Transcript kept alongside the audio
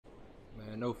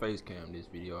no face cam this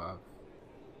video. I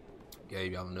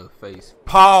gave y'all enough face.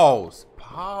 Pause.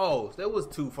 That was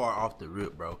too far off the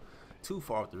rip, bro. Too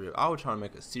far off the rip. I was trying to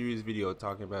make a serious video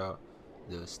talking about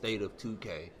the state of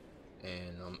 2K,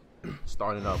 and I'm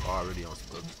starting off already on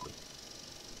some other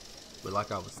stuff. But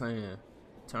like I was saying,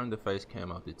 turn the face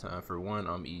cam off the time. For one,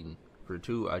 I'm eating. For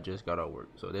two, I just got out work.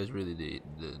 So that's really the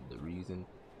reason.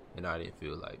 And I didn't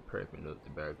feel like prepping up the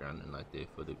background and like that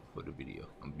for the video.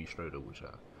 I'm gonna be straight up with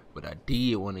y'all. But I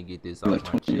did want to get this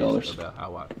off my chest about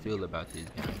how I feel about this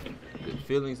game. The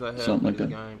feelings I have for this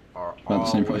game are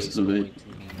always going to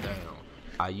be down.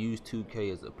 I use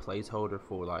 2K as a placeholder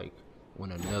for like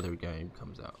when another game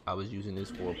comes out. I was using this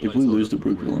for a placeholder. If we lose to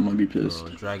Brookville, I might be pissed.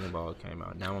 Dragon Ball came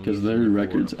out. Now I'm because their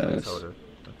record's ass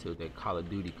until that Call of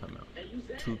Duty come out.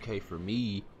 2K for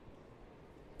me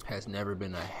has never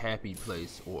been a happy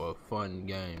place or a fun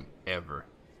game ever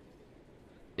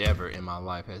in my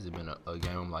life. Has it been a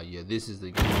game I'm like, yeah, this is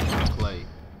the game I play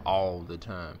all the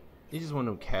time. It's just one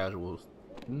of them casual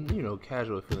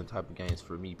feeling type of games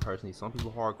for me personally. Some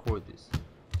people hardcore this.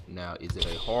 Now, is it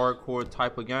a hardcore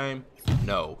type of game?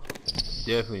 No,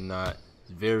 definitely not. It's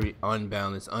very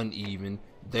unbalanced, uneven.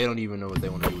 They don't even know what they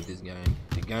want to do with this game.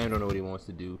 The game don't know what he wants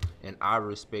to do, and I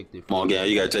respect it. Come on, gang,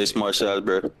 you gotta take smart shots,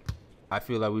 bro. I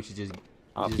feel like we should just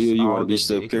feel you want to be the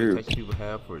self-care. people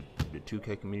have for the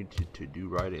 2K community to do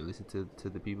right and listen to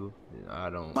the people. I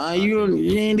don't. Man, you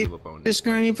ain't the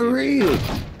screen for real.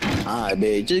 Alright,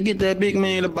 babe, just get that big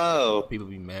man the ball. People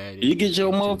be mad. You get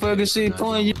your motherfucking shit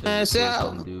pulling your ass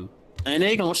out, and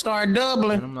they gonna start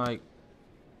doubling. And I'm like,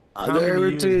 how many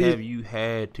years have you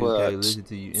had 2K listen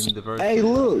to you in the verse? Hey,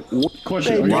 look.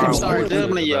 Question. They gonna start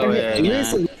doubling your ass.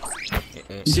 Listen.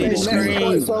 See the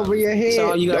screen over your head. That's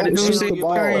all you gotta do is see the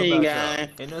screen, guy.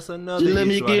 And that's another just let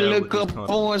me issue get I a have little with this couple company.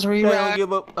 points. They don't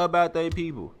give up about their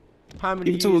people. How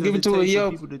many years does it take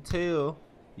for people to tell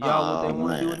y'all what they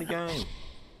want to do in the game?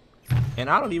 And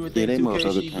I don't even think they 2K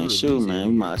motherfuckers can't shoot, man.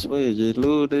 We might as well just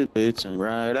lose this bitch and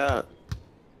ride out.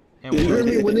 And you hear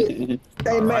me? When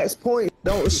they max point,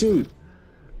 don't shoot.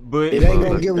 But it ain't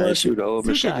gonna give us shoot the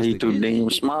open shot. He too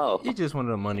damn small. It's just one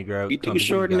of the money grab. You too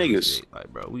short niggas.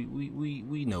 Like, bro,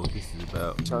 we know what this is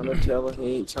about. Trying to tell him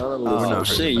he ain't trying to lose. Oh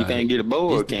shit, you can't get a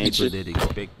board, can't you? That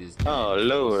expect this game. Oh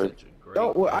lord.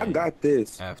 Don't worry, I got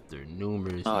this. After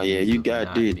numerous. Oh yeah, you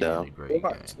got this though.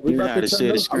 We know how to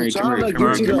set the screen. Come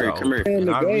here.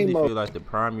 And I really feel like the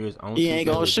prime years on. He ain't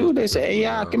gonna shoot. They say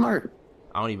AI. Come here.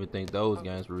 I don't even think those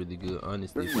games were really good.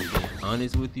 Honestly, if I'm being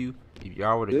honest with you, if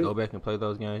y'all were to go back and play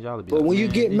those games, y'all would be. But like, when you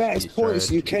get max points,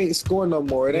 you can't score no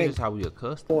more. It ain't just how we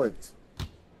accustomed. Points.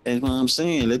 That's what I'm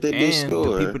saying. Let that bitch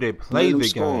score. The people that play the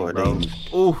game, bro.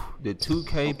 Ooh, the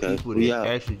 2K people that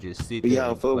actually just sit there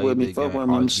and play the game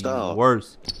are the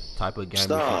worst type of game you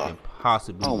can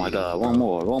possibly. Oh my god, one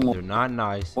more. They're not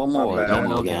nice. One more. They don't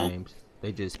know games.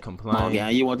 They just complain. Oh yeah,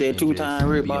 you want that 2-time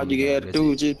rip ball? You gotta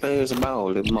do just pass the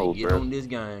ball the most, bro. Get on this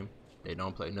game. They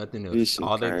don't play nothing else.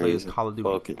 All they play is Call of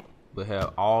Duty. But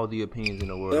have all the opinions in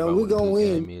the world about we what gonna this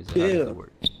win. game is and how it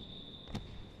works.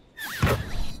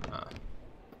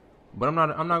 But I'm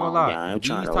not gonna lie. Yeah, I'm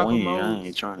trying to win. I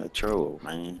ain't trying to troll,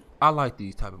 man. I like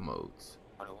these type of modes.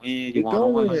 You want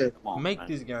to win? Make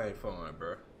this game fun,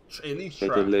 bro. At least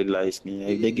try. They look like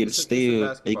they get a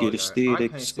steal. They get a steal. They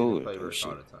can score.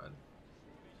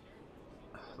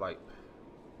 Like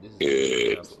this is an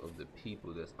example of the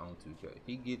people that's on 2K.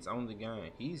 He gets on the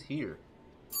game. He's here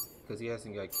because he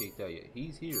hasn't got kicked out yet.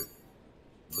 He's here,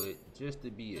 but just to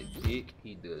be a dick,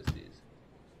 he does this.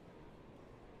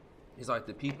 It's like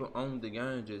the people on the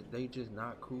game they just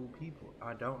not cool people.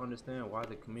 I don't understand why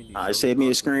the community. I sent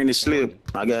me a screen to slip.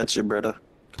 I got you, brother.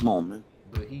 Come on, man.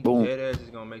 But he dead ass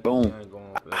is gonna make the game go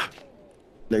on forever.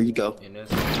 There you go.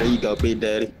 There you go, big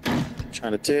daddy. I'm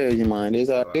trying to tell you, man. This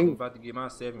I do. I'm about to get my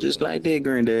 7. Just like that,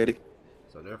 granddaddy.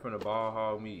 So they're finna ball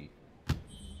hog me.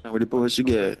 Now what the points you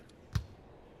got?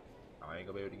 I ain't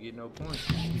gonna be able to get no points.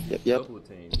 Yep.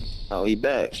 Oh, he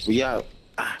back. We out.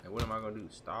 And what am I gonna do?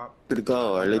 Stop? To the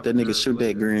guard. Let that nigga shoot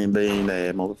that green bean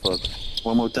ass motherfucker.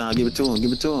 One more time. Give it to him.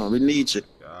 Give it to him. We need you.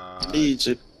 We need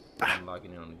you. I'm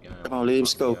locking in on the game. Come on, let him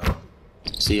scope.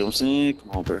 See what I'm saying?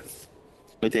 Come on, bro.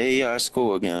 Let the AR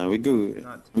score again. We good.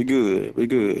 We good. We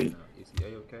good. Is he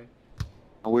A-okay?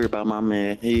 Don't worry about my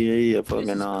man. He a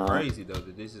fucking crazy though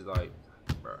that this is like,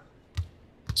 bro.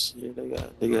 Shit,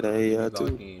 they got an AR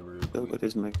too. Look at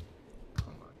this nigga.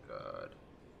 Oh my god.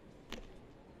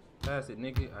 Pass it,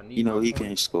 nigga. I need. You know he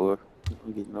can't score. He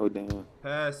don't get no damn.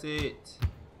 Pass it.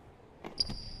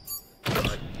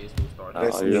 Like,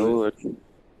 oh Lord.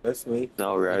 That's me.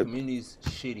 All right. The community's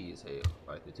shitty as hell.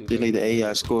 Like the 2K. Just need the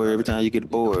AI score every time you get the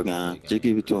board, guy. Just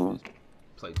give it to him.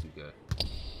 play 2K.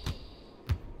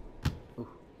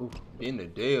 Then the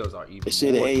Dells are even. They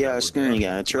said the AI screen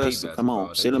guy. Trust him. Come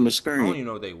on, send him a I don't screen. even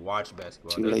know if they watch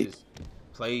basketball. Too they late. just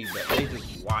play. They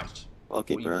just watch.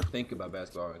 Okay, or bro. even think about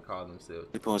basketball and call themselves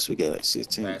The points we got like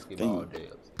 16. basketball Damn.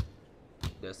 Dells.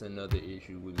 That's another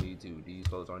issue with me too. These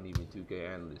folks aren't even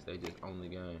 2K analysts. They just own the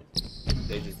game.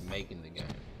 They just making the game.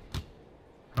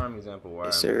 Prime example why.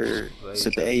 Yes, sir.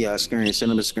 Set the AI screen.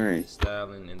 Send him a screen.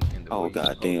 Styling and the Oh, way you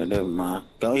goddamn. post Never mind.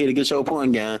 Go ahead and get your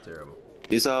point, guy. terrible.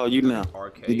 It's all you now.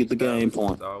 Arcade You get the game style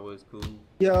point. is always cool,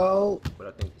 Yo, but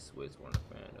I think the Swiss weren't a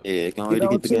fan of it. Yeah, go ahead and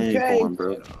on get the game 2K. point,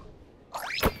 bro.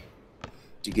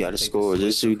 You gotta score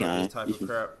this two game.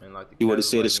 You would have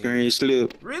said a screen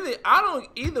slip. Really, I don't.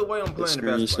 Either way, I'm playing the screen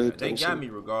basketball. slip, They don't got slip. me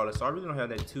regardless, so I really don't have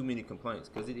that too many complaints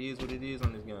because it is what it is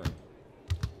on this game.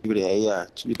 You the AI.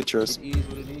 You can trust. It is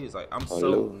what it is. Like I'm Oh, so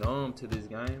Lord. numb to this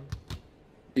game.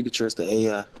 You can trust the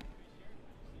AI.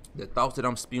 The thoughts that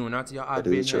I'm spewing out to y'all, I've do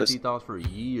been you had trust? these thoughts for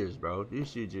years, bro.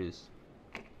 This shit just,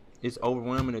 it's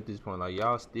overwhelming at this point. Like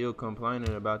y'all still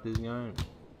complaining about this game.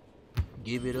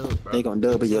 Give it up, bro. They gonna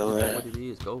double your That's ass. what it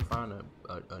is. Go find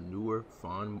a newer,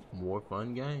 fun, more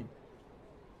fun game.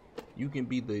 You can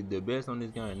be the best on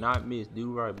this game, not miss,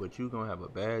 do right, but you gonna have a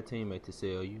bad teammate to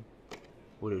sell you.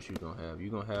 What else you gonna have? You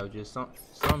gonna have just some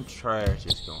trash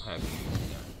that's gonna happen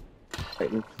in this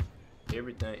game.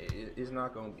 Everything it's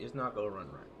not gonna run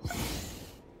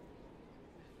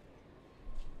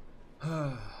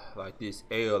right. Like this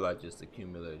L I just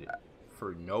accumulated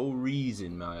for no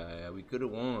reason, man. We could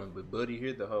have won, but Buddy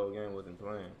here the whole game wasn't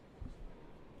playing.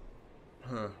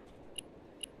 Huh.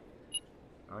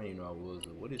 I don't even know I was.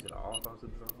 What is it? All-Star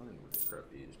Super? I don't know what the crap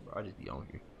is, bro. I just be on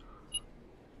here.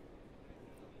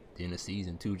 Then the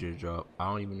season 2 just dropped. I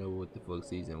don't even know what the fuck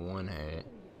season 1 had.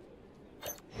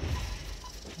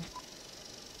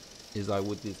 It's like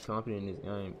with this company in this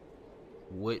game,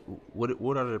 what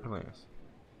are their plans?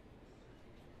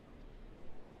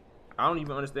 I don't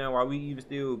even understand why we even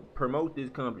still promote this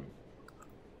company.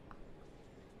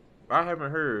 I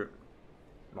haven't heard,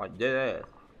 like dead ass,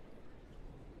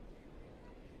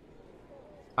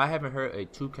 I haven't heard a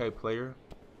 2K player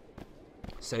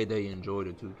say they enjoyed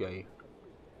a 2K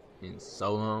in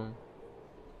so long.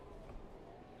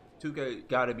 2K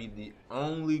gotta be the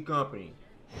only company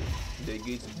that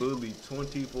gets bullied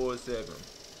 24/7,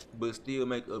 but still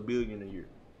make $1 billion a year.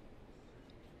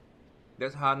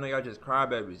 That's how I know y'all just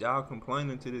crybabies. Y'all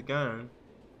complaining to the game,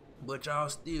 but y'all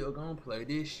still gonna play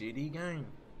this shitty game.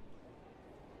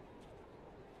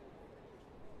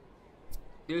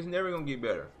 It's never gonna get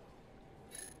better.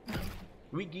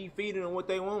 We keep feeding them what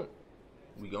they want.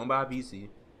 We gonna buy a PC.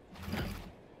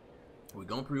 We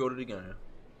gonna pre-order the game.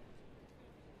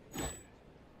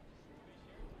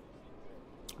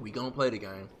 We gonna play the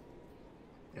game.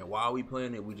 And while we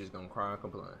playing it, we just gonna cry and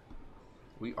complain.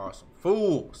 We are some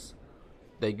fools.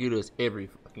 They get us every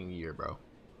fucking year, bro.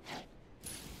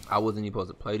 I wasn't even supposed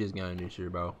to play this game this year,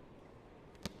 bro.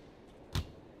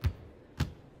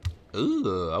 I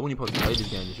wasn't even supposed to play this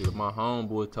game this year, but my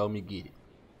homeboy told me get it.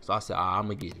 So I said, I'm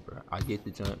gonna get it, bro. I get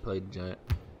the giant, play the giant.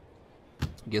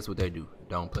 Guess what they do?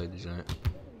 Don't play the giant.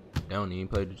 They don't even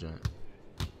play the giant.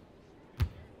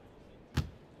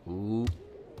 Ooh,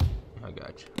 I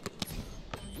got you.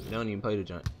 They don't even play the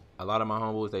giant. A lot of my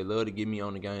homeboys, they love to get me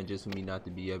on the game just for me not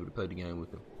to be able to play the game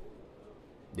with them.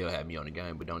 They'll have me on the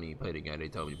game, but don't even play the game they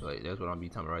told me to play. That's what I'm be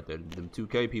talking about right there. Them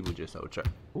 2K people just so trash.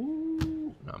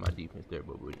 Ooh, not my defense there,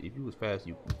 but if you was fast,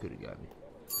 you could have got me.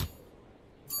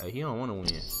 Hey, he don't want to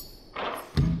win.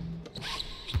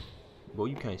 Boy,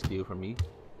 you can't steal from me.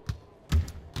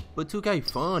 But 2K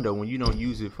fun though when you don't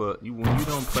use it for you. When you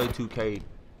don't play 2K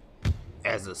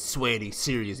as a sweaty,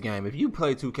 serious game. If you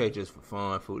play 2K just for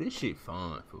fun, fool, this shit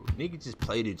fun, fool. Nigga just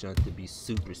played it just to be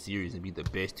super serious and be the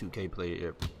best 2K player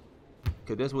ever.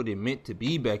 Cause that's what it meant to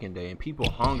be back in the day, and people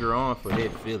hunger on for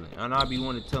that feeling. And I be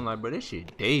wanting to tell them like, bro, that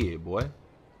shit dead, boy.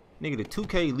 Nigga, the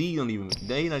 2K league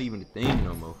they not even a thing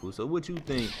no more, fool. So what you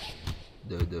think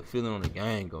the feeling on the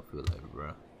game gonna feel like,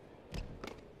 bro?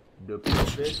 The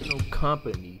professional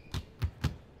company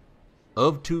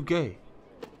of 2K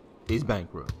is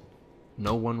bankrupt.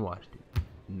 No one watched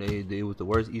it. It was the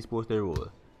worst esports there was.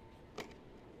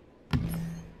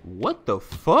 What the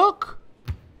fuck?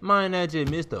 Man, I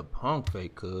just missed a punk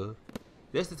fake, cuz.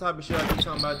 That's the type of shit I be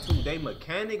talking about too. They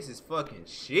mechanics is fucking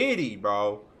shitty,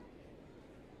 bro.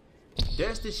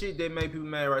 That's the shit that made people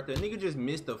mad right there. Nigga just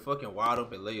missed a fucking wide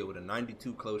open layup with a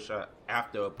 92 close shot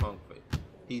after a punk fake.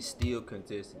 He's still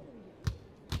contesting.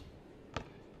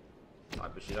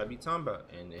 Type of shit I be talking about.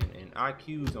 And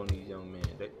IQs on these young men.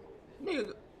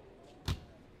 Nigga.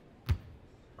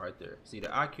 Right there. See, the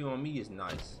IQ on me is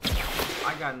nice.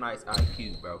 I got nice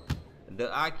IQ, bro. The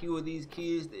IQ of these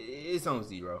kids, it's on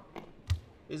 0.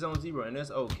 It's on 0, and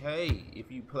that's okay.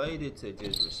 If you played it to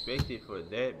just respect it for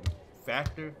that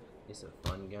factor, it's a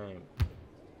fun game.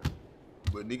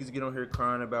 But niggas get on here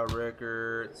crying about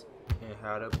records and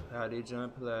how they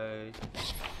jump play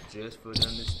just for them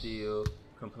to still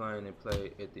complain and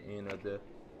play at the end of the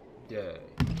day.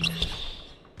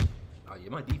 Oh yeah,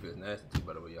 my defense nasty too,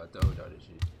 by the way. Y'all told y'all this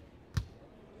shit.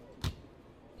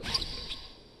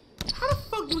 How the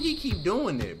fuck do he keep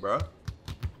doing that, bro?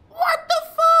 What the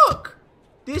fuck?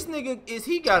 This nigga, is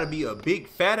he gotta be a big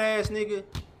fat ass nigga?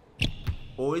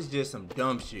 Or it's just some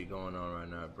dumb shit going on right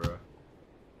now, bro?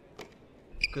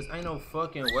 Cause ain't no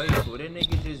fucking way, bro. That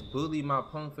nigga just bullied my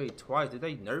punk face twice. Did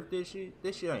they nerf this shit?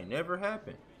 This shit ain't never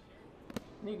happened.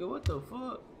 Nigga, what the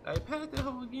fuck? Hey, pass that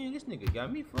hoe again. This nigga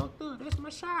got me fucked up. That's my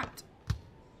shot.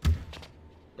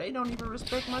 They don't even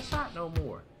respect my shot no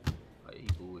more. Oh, he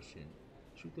bullshitting.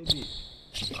 Shoot that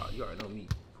bitch. Oh, you already know me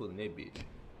pulling that bitch.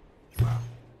 Wow.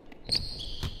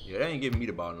 Yeah, they ain't giving me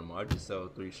the ball no more. I just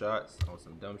sold 3 shots on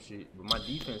some dumb shit. But my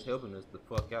defense helping us the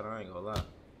fuck out. I ain't gonna lie.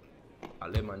 I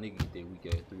let my nigga get that weak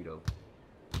ass 3 though.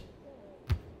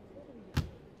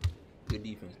 Good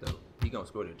defense though. He gonna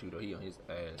score that 2 though. He on his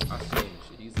ass. I seen this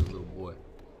shit. He's a little boy.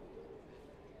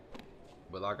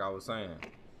 But like I was saying,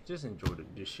 just enjoy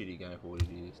this shitty game for what it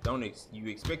is. Don't you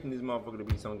expecting this motherfucker to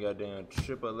be some goddamn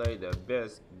AAA, the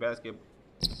best basketball?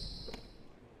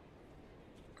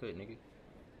 Cut, nigga.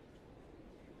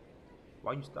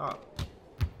 Why you stop?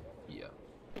 Yeah.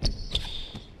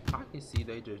 I can see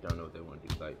they just don't know what they want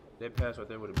to do. Like, that pass right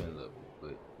there would have been lovely,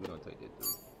 but we're going to take that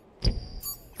 3.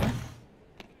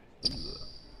 Ugh.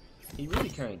 He really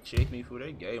can't check me, fool.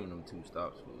 They gave him them 2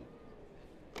 stops, fool.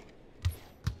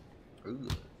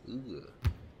 Ugh. Ugh.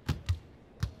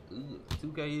 Ugh.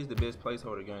 2K is the best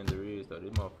placeholder game there is, though. This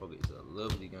motherfucker is a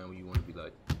lovely game when you want to be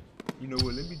like, you know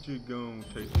what, let me just go and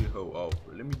take this hoe off.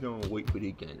 Or let me go and wait for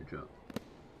this game to drop.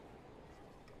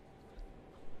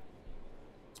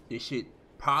 This shit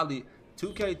probably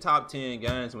 2K top 10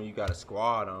 games when you got a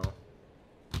squad on.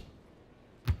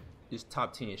 This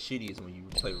top 10 shitty is when you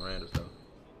play random stuff.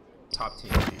 Top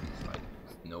 10 shitty, like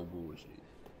no bullshit.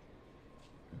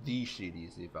 The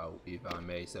shittiest, if I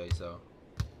may say so.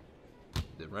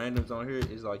 The randoms on here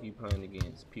is like you playing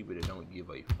against people that don't give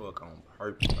a fuck on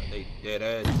purpose. Like they dead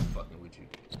ass fucking with you.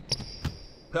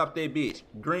 Pop that bitch.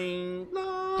 Green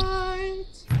light.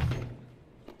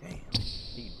 Damn,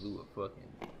 he blew a fucking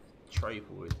tray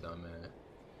for his dumb ass.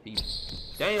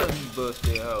 Damn, he bust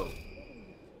that hoe.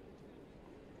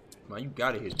 Man, you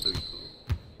gotta hit 3,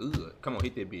 fool. Ugh, come on,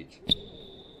 hit that bitch.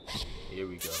 Here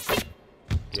we go.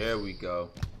 There we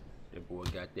go. That boy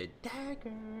got that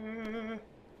dagger.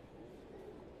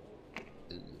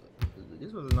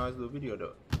 This was a nice little video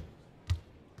though.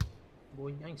 Boy,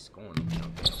 you ain't scoring no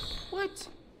jump. What?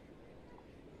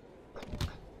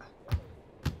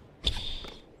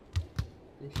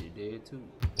 This shit dead too.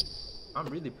 I'm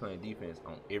really playing defense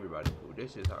on everybody, fool.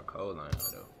 That's just how cold I am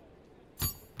though.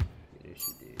 Yeah, this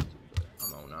shit dead too, but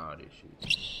I'm on all this shit.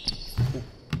 Ooh.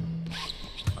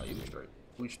 Oh, you straight.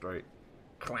 We straight.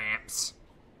 Clamps.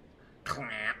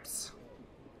 Clamps.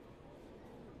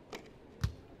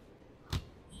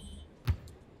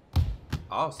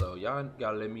 Also, y'all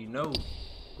gotta let me know.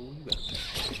 Ooh, you gotta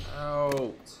pass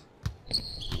out.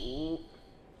 Ooh.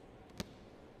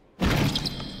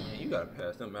 Man, you gotta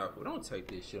pass them out. Fool. Don't take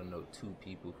this shit on no 2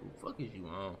 people. Who fuck is you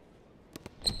on?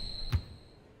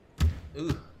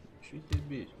 Ooh, shoot this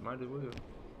bitch. Might as well.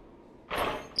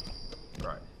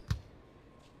 Right.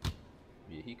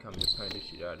 Yeah, he coming to paint this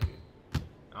shit out of here.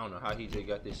 I don't know how he just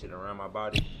got this shit around my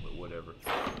body, but whatever.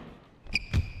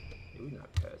 Yeah, we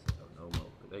not passing no more,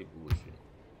 cause they bullshit.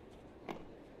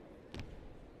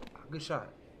 Good shot.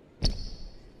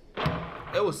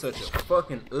 That was such a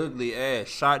fucking ugly ass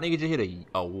shot. Nigga just hit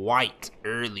a white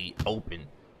early open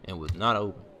and was not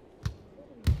open.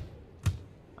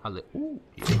 I let ooh,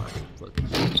 yeah, my fucking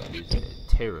shit is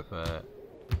terrified.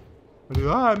 Oh,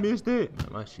 I missed it. Man,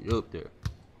 my shit up there.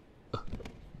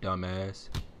 Dumbass.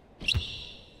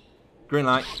 Green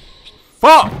light.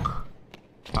 Fuck!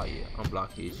 Oh yeah,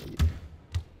 unblock his shit.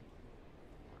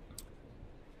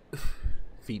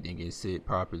 Feet didn't get set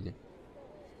properly.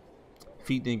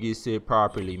 Feet didn't get set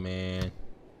properly, man.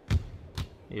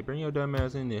 Yeah, bring your dumb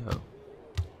ass in there, ho.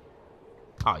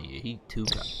 Oh yeah, he too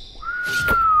cocky.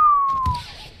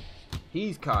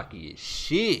 He's cocky as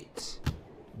shit.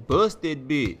 Busted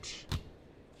bitch.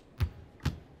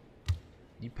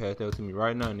 You pass that to me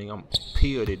right now, nigga. I'm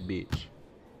peel that bitch.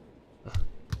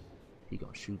 He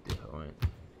gonna shoot that hoe in.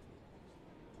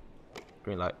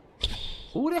 Green light.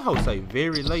 Ooh, that hoe say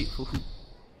very late.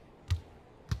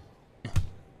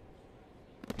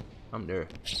 I'm there.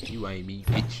 You ain't me,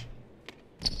 bitch.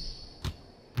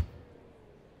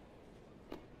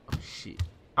 Oh shit.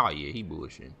 Oh yeah, he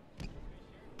bullshitting.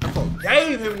 I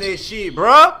gave him this shit,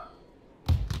 bruh.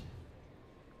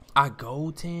 I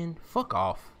go 10. Fuck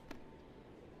off.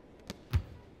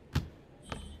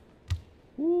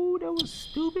 Ooh, that was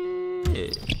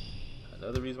stupid.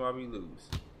 Another reason why we lose.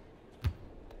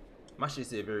 My shit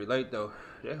said very late though.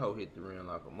 That hoe hit the rim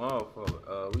like a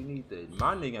motherfucker. We need the.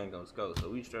 My nigga ain't gonna score, so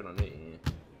we straight on that end.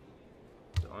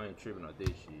 So I ain't tripping on this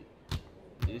shit.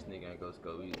 This nigga ain't gonna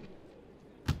score either.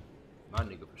 My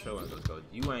nigga for sure ain't gonna score.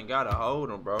 You ain't gotta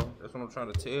hold him, bro. That's what I'm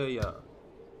trying to tell y'all.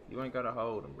 You ain't gotta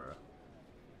hold him, bro.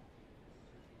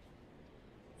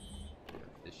 Yeah,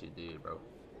 this shit did, bro.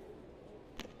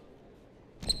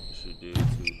 This shit did too.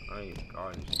 I ain't even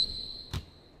guarding shit.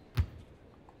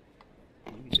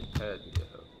 You just had me that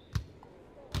hoe.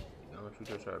 I'm gonna shoot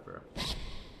your shot, bro.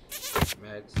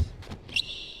 Max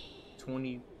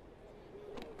 20.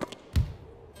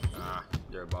 Ah,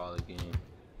 their ball again.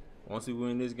 Once we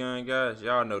win this game, guys,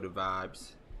 y'all know the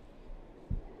vibes.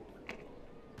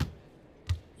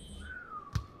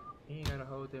 He ain't gotta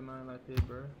hold that mind like that,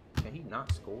 bro. Can he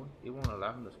not score? It won't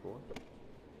allow him to score.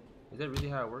 Is that really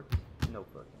how it works? No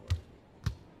fucking way.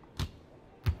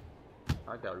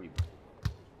 I got rebound.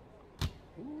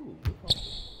 Ooh,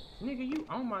 nigga, you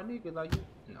on my nigga like you?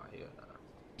 Nah, hell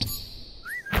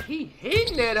nah. He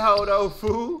hitting that hoe though,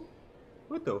 fool.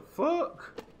 What the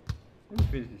fuck? Let me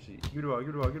finish this shit. Give the ball,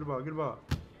 give the ball, give the ball, give the ball.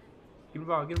 Give the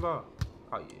ball, give the ball.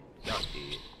 Oh yeah, y'all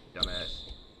dead, dumbass.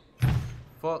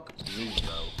 Fuck me,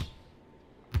 bro.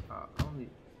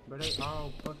 But they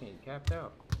all fucking capped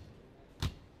out.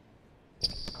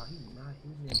 Oh, he not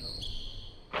hitting that hoe.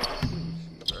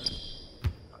 Shit, bro.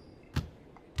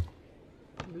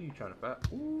 I knew you trying to fight.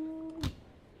 Ooh.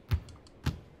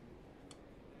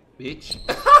 Bitch.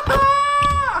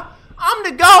 I'm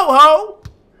the GOAT, ho.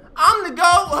 I'm the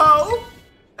GOAT, ho.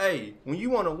 Hey, when you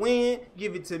want to win,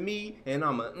 give it to me, and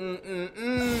I'm a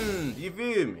You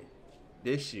feel me?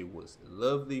 This shit was a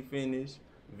lovely finish.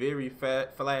 Very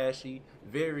flashy.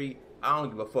 Very, I don't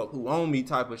give a fuck who on me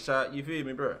type of shot. You feel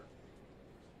me, bro?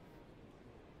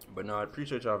 But no, I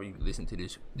appreciate y'all for you listen to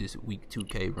this week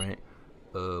 2K rant.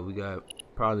 We got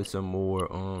probably some more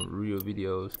real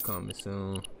videos coming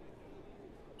soon.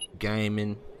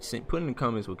 Gaming. Put in the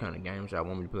comments what kind of games y'all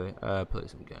want me to play. I play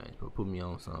some games, but put me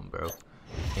on something, bro.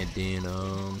 And then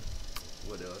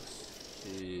what else?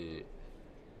 Shit.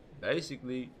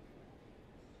 Basically,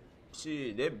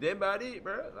 shit. That about it,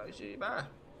 bro. Like shit. Bye.